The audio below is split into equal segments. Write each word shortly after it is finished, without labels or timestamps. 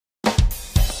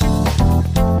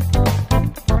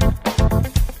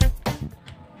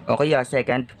Okay,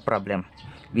 second problem.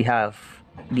 We have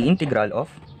the integral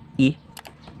of e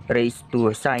raised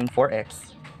to sin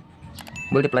 4x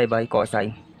multiplied by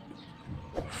cosine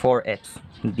 4x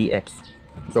dx.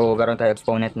 So, garon tayo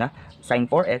exponent na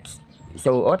sin 4x.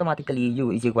 So, automatically,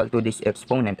 u is equal to this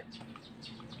exponent.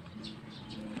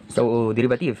 So,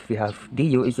 derivative, we have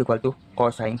du is equal to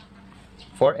cosine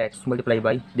 4x multiplied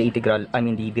by the integral,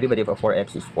 the derivative of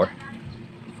 4x is 4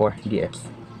 dx.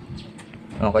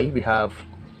 Okay, we have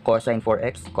cosine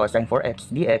 4x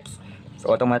dx. So,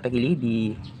 automatically,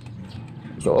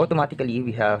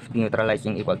 we have the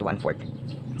neutralizing equal to 1/4.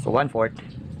 So, 1/4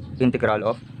 integral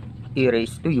of e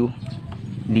raised to u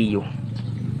du.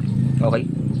 Okay,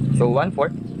 so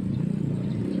 1/4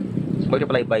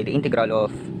 multiplied by the integral of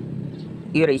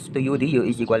e raised to u du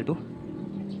is equal to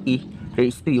e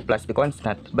raised to u plus the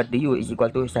constant, but the u is equal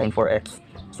to sin 4x.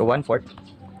 So 1/4,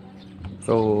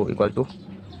 so equal to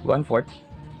 1/4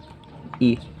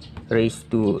 e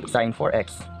raised to sin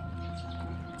 4x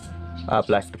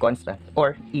plus the constant,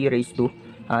 or e raised to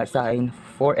sin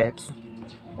 4x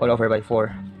all over by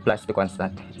 4 plus the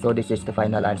constant. So this is the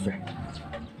final answer.